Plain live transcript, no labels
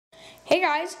Hey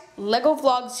guys, Lego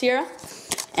Vlogs here,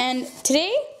 and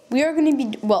today we are going to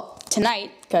be, well,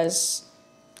 tonight, because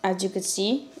as you can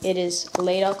see, it is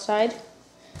late outside.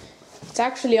 It's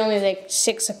actually only like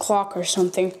 6 o'clock or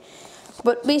something,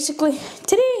 but basically,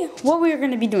 today, what we are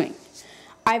going to be doing,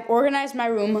 I've organized my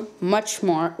room much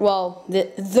more, well,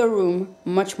 the room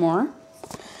much more,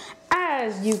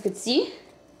 as you could see.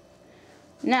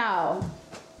 Now,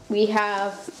 we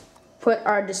have put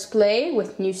our display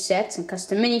with new sets and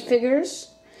custom minifigures,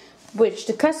 which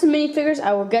the custom minifigures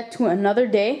I will get to another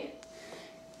day.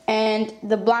 And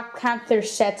the Black Panther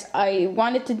sets, I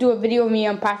wanted to do a video of me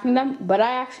unpacking them, but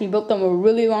I actually built them a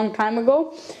really long time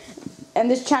ago. And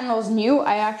this channel is new.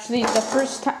 I actually,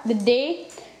 the day,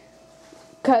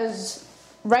 because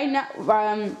right now,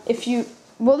 this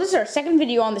is our second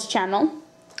video on this channel,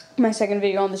 my second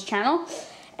video on this channel.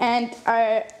 And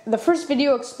the first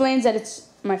video explains that it's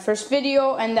my first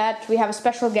video and that we have a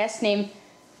special guest named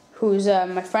who's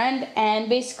my friend, and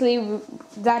basically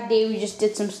that day we just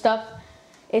did some stuff.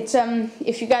 It's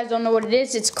if you guys don't know what it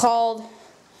is, it's called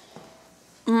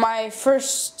my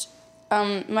first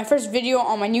video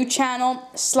on my new channel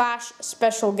 /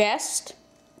 special guest,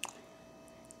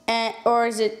 and or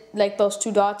is it like those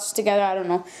two dots together? I don't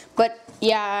know, but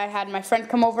yeah, I had my friend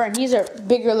come over and he's a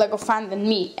bigger Lego fan than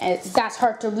me, and that's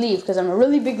hard to believe because I'm a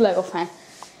really big Lego fan.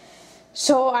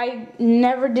 So I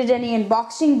never did any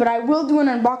unboxing, but I will do an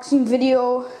unboxing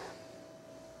video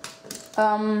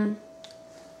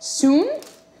soon,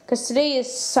 because today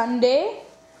is Sunday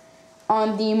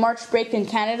on the March break in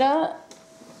Canada,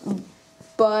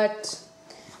 but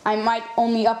I might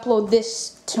only upload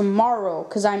this tomorrow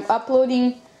because I'm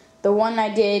uploading the one I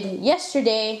did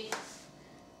yesterday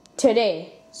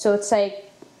today, so it's like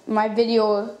my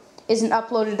video isn't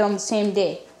uploaded on the same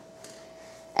day.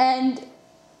 And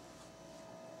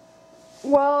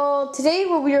well, today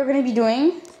what we are going to be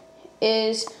doing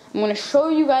is I'm going to show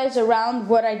you guys around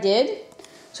what I did.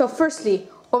 So firstly,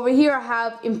 over here I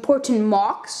have important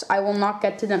mocks. I will not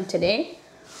get to them today.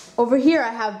 Over here I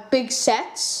have big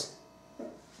sets.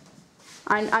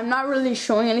 I'm not really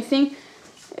showing anything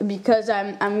because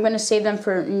I'm going to save them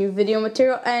for new video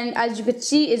material. And as you can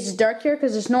see, it's dark here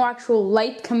because there's no actual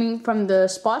light coming from the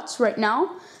spots right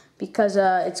now, because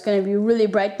it's going to be really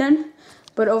bright then.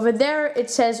 But over there it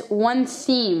says one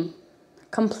theme,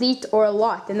 complete or a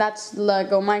lot, and that's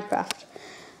Lego Minecraft.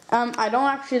 I don't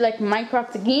actually like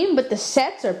Minecraft the game, but the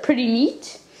sets are pretty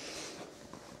neat.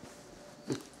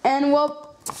 And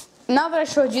well, now that I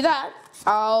showed you that,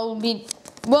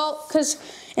 because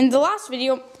in the last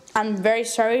video, I'm very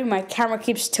sorry, my camera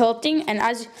keeps tilting, and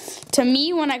to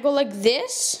me, when I go like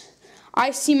this,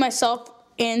 I see myself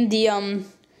in the,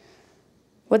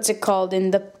 what's it called,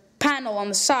 in the panel on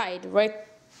the side, right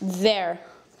there.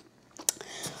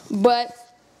 But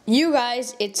you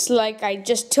guys, it's like I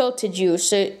just tilted you,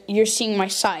 so you're seeing my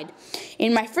side.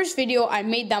 In my first video, I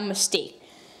made that mistake,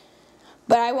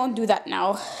 but I won't do that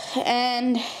now.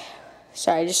 And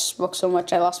sorry, I just spoke so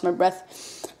much I lost my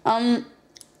breath.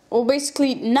 Well,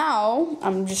 basically now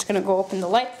I'm just gonna go open the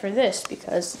light for this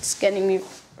because it's getting me.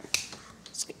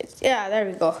 Yeah, there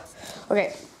we go.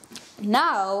 Okay,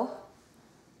 now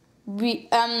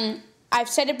I've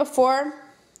said it before,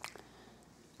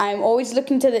 I'm always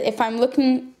looking to if I'm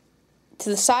looking to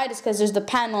the side, it's because there's the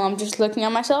panel, I'm just looking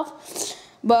at myself.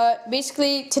 But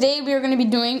basically, today we are going to be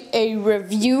doing a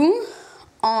review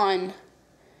on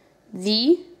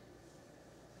the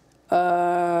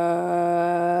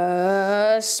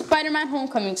Spider-Man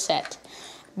Homecoming set,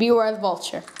 Beware the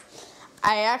Vulture.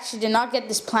 I actually did not get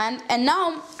this planned, and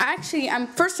now I'm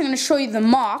first going to show you the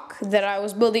mock that I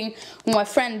was building with my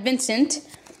friend Vincent.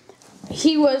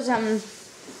 He was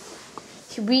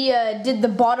we did the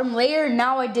bottom layer.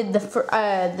 Now I did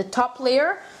the top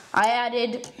layer. I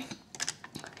added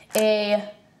a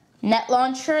net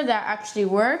launcher that actually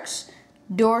works,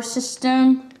 door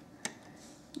system,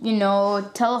 you know,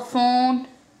 telephone,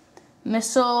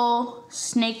 missile,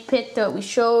 snake pit that we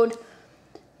showed.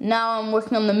 Now I'm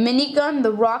working on the minigun,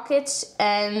 the rockets,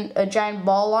 and a giant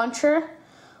ball launcher.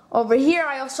 Over here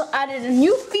I also added a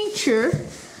new feature,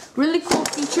 really cool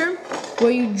feature, where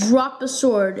you drop the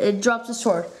sword. It drops the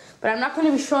sword. But I'm not going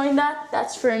to be showing that.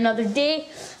 That's for another day.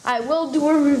 I will do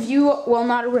a review, well,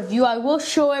 not a review, I will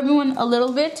show everyone a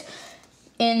little bit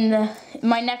in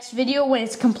my next video when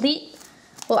it's complete.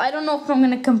 Well, I don't know if I'm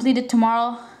going to complete it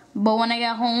tomorrow, but when I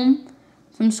get home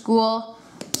from school,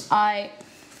 I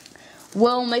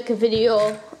will make a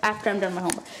video after I'm done my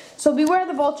homework. So Beware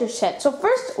the Vulture set. So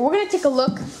first, we're going to take a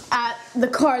look at the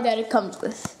car that it comes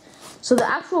with. So the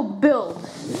actual build,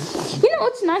 you know,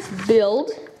 it's a nice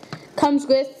build. Comes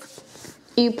with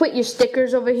you put your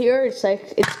stickers over here. It's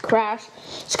like it's crashed.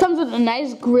 This comes with a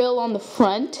nice grill on the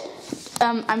front.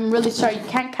 I'm really sorry you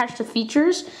can't catch the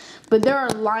features, but there are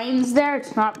lines there.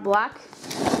 It's not black.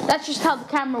 That's just how the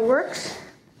camera works.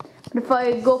 But if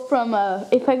I go from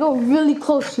if I go really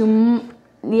close, you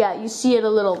see it a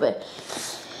little bit.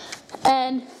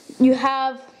 And you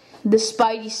have the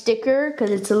Spidey sticker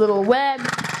because it's a little web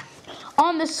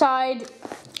on the side.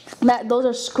 Those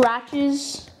are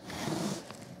scratches.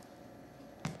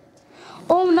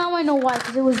 Oh, now I know why,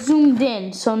 because it was zoomed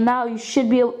in. So now you should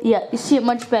be able, you see it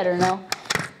much better now.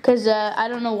 Because I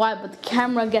don't know why, but the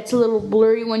camera gets a little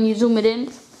blurry when you zoom it in.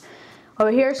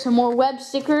 Over here, some more web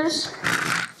stickers.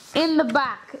 In the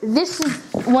back, this is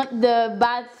what the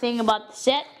bad thing about the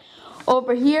set.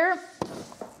 Over here,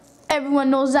 everyone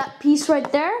knows that piece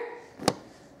right there.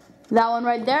 That one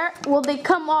right there. Well, they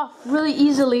come off really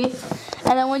easily.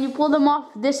 And then when you pull them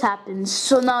off, this happens.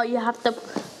 So now you have to...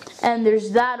 And there's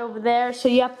that over there, so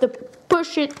you have to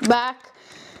push it back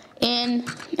in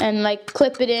and like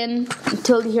clip it in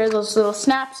until you hear those little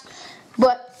snaps.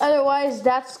 But otherwise,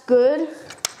 that's good.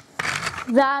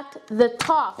 The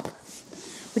top,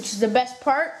 which is the best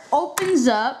part, opens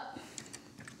up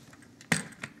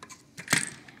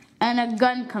and a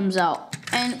gun comes out.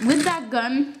 And with that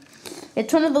gun,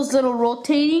 it's one of those little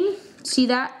rotating, see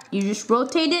that? You just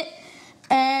rotate it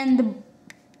and,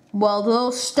 well, the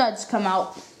little studs come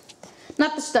out.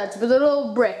 Not the studs, but the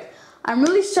little brick. I'm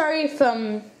really sorry if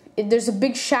there's a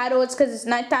big shadow. It's because it's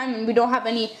nighttime and we don't have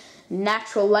any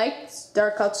natural light. It's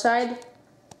dark outside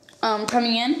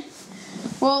coming in.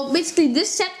 Well, basically this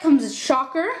set comes with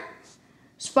Shocker,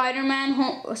 Spider-Man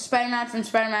from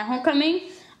Spider-Man Homecoming,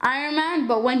 Iron Man,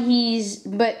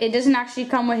 but it doesn't actually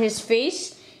come with his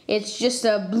face. It's just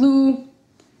a blue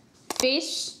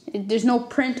face. There's no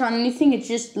print on anything. It's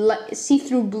just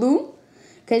see-through blue.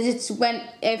 Because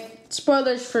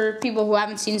spoilers for people who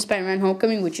haven't seen Spider-Man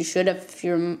Homecoming, which you should have if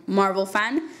you're a Marvel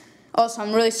fan. Also,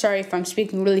 I'm really sorry if I'm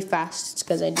speaking really fast. It's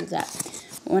because I do that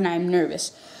when I'm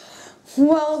nervous.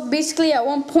 Well, basically at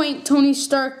one point, Tony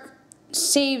Stark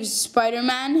saves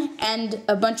Spider-Man and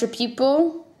a bunch of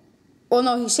people. Well,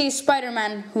 no, he saves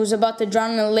Spider-Man who's about to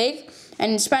drown in a lake.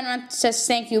 And Spider-Man says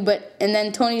thank you, and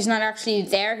then Tony's not actually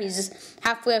there. He's just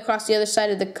halfway across the other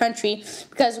side of the country.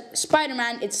 Because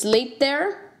Spider-Man, it's late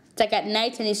there. It's like at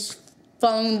night and he's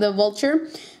following the Vulture.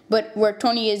 But where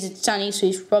Tony is, it's sunny, so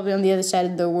he's probably on the other side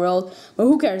of the world. But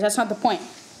who cares? That's not the point.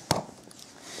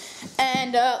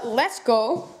 And let's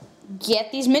go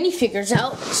get these minifigures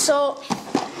out. So,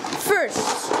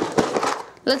 first,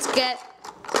 let's get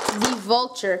the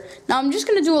Vulture. Now, I'm just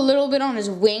going to do a little bit on his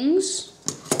wings.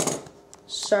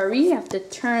 Sorry, you have to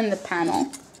turn the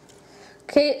panel.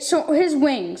 Okay, so his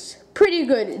wings, pretty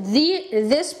good.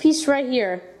 This piece right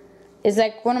here is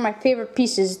like one of my favorite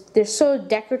pieces. They're so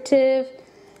decorative.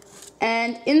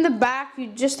 And in the back, you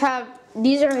just have,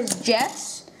 these are his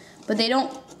jets, but they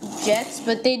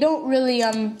don't really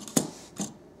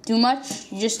do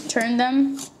much. You just turn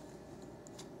them.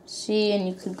 See, and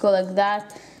you could go like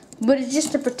that. But it's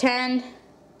just to pretend.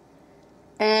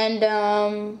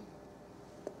 And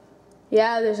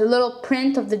yeah, there's a little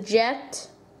print of the jet.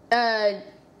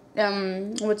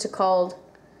 What's it called?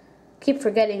 Keep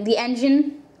forgetting. The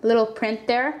engine, little print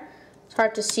there. It's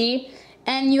hard to see.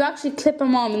 And you actually clip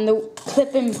him on, and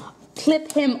clip him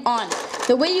on.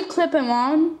 The way you clip him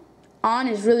on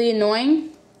is really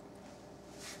annoying,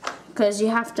 because you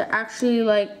have to actually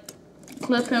like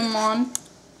clip him on.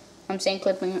 I'm saying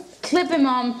clip him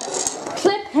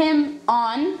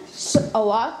on a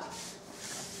lot.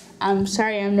 I'm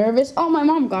sorry, I'm nervous. Oh, my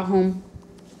mom got home.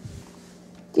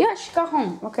 Yeah, she got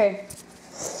home. Okay.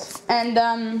 And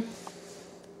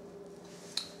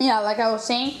yeah, like I was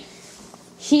saying,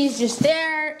 he's just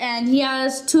there, and he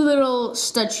has two little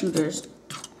stud shooters.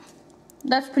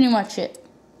 That's pretty much it.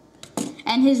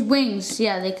 And his wings,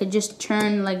 yeah, they could just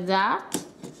turn like that,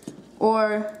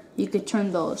 or you could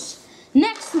turn those.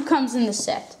 Next, who comes in the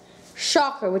set?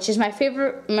 Shocker, which is my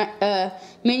favorite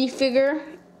minifigure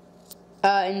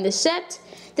in the set.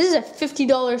 This is a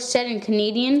 $50 set in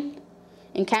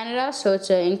Canada, so it's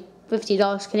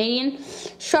 $50 Canadian.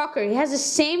 Shocker, he has the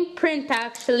same print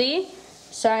actually.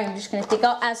 Sorry, I'm just gonna take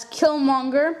out as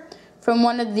Killmonger from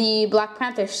one of the Black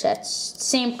Panther sets.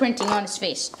 Same printing on his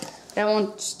face. But I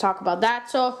won't talk about that.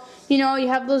 So you know, you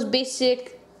have those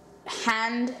basic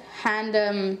hand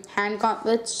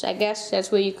gauntlets. I guess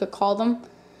that's what you could call them.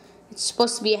 It's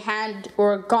supposed to be a hand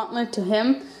or a gauntlet to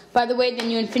him. By the way, the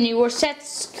new Infinity War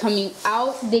sets coming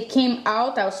out. They came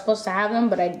out. I was supposed to have them,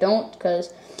 but I don't,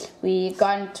 because we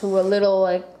got into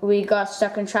we got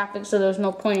stuck in traffic, so there was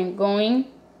no point in going.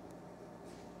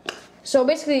 So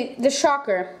basically, the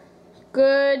Shocker,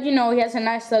 good, you know, he has a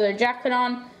nice leather jacket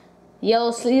on,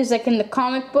 yellow sleeves like in the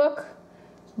comic book,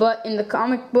 but in the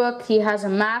comic book he has a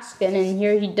mask and in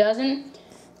here he doesn't,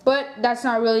 but that's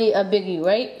not really a biggie,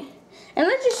 right? And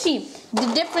let's just see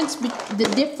the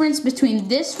difference between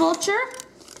this Vulture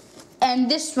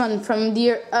and this one from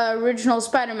the original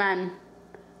Spider-Man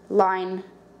line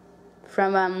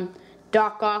from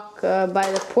Doc Ock by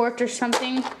the port or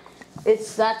something.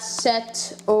 It's that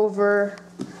set over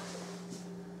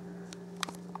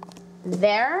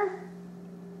there.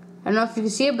 I don't know if you can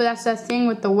see it, but that's that thing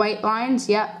with the white lines.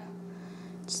 Yep,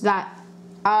 it's that.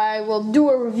 I will do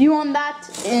a review on that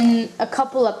in a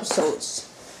couple episodes.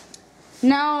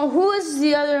 Now, who is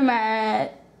the other man?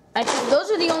 I think those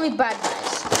are the only bad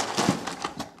guys.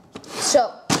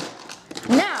 So,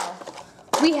 now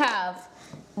we have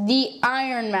the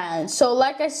Iron Man. So,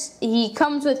 he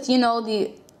comes with, you know,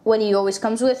 what he always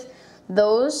comes with,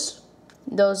 those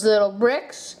little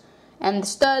bricks and the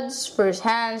studs for his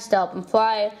hands to help him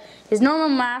fly. His normal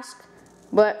mask,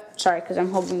 but sorry, because I'm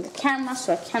holding the camera,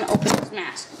 so I can't open his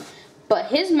mask. But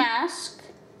his mask,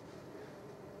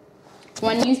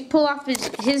 when you pull off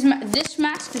this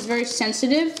mask is very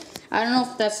sensitive. I don't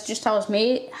know if that's just how it's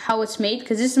made,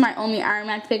 because this is my only Iron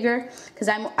Man figure. Because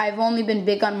I've only been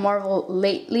big on Marvel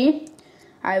lately.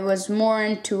 I was more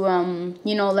into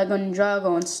you know, Lego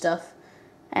Ninjago and stuff,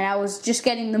 and I was just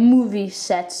getting the movie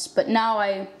sets. But now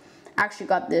I actually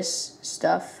got this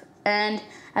stuff, and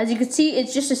as you can see,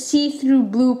 it's just a see-through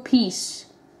blue piece,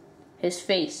 his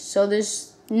face. So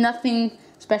there's nothing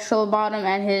special about him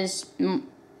and his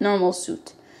normal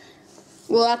suit.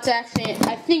 Well, that's actually,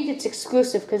 I think it's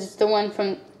exclusive because it's the one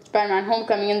from Spider-Man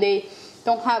Homecoming, and they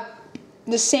don't have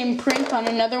the same print on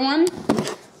another one.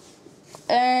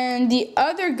 And the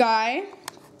other guy,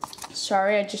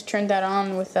 sorry, I just turned that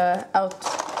on without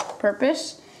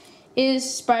purpose, is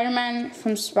Spider-Man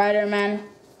from Spider-Man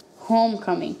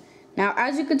Homecoming. Now,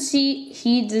 as you can see,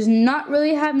 he does not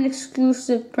really have an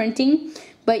exclusive printing,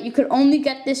 but you could only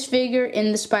get this figure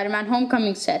in the Spider-Man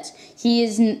Homecoming sets. You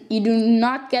do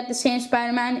not get the same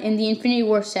Spider-Man in the Infinity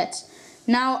War sets.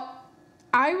 Now,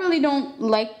 I really don't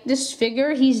like this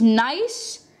figure. He's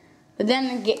nice, but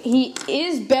then he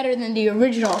is better than the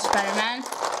original Spider-Man,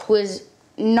 who is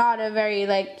not a very,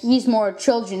 he's more a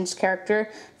children's character.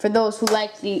 For those who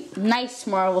like the nice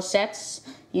Marvel sets,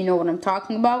 you know what I'm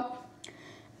talking about.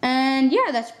 And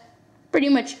yeah, that's pretty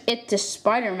much it to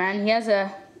Spider-Man. He has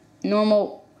a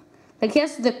normal, he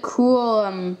has the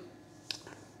cool,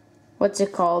 what's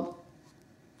it called?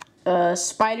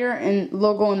 Spider and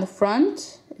logo in the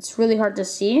front. It's really hard to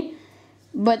see.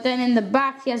 But then in the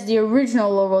back, he has the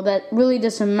original logo that really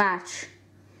doesn't match.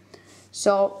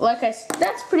 So, like I said,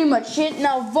 that's pretty much it.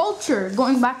 Now, Vulture,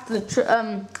 going back to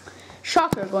the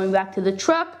Shocker, going back to the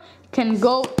truck, can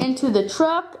go into the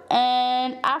truck,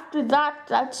 and after that,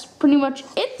 that's pretty much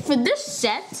it for this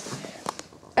set.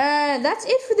 That's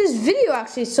it for this video,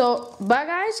 actually. So, bye,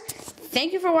 guys.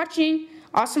 Thank you for watching.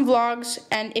 Awesome vlogs.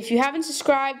 And if you haven't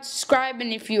subscribed, subscribe.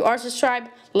 And if you are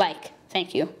subscribed, like.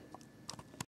 Thank you.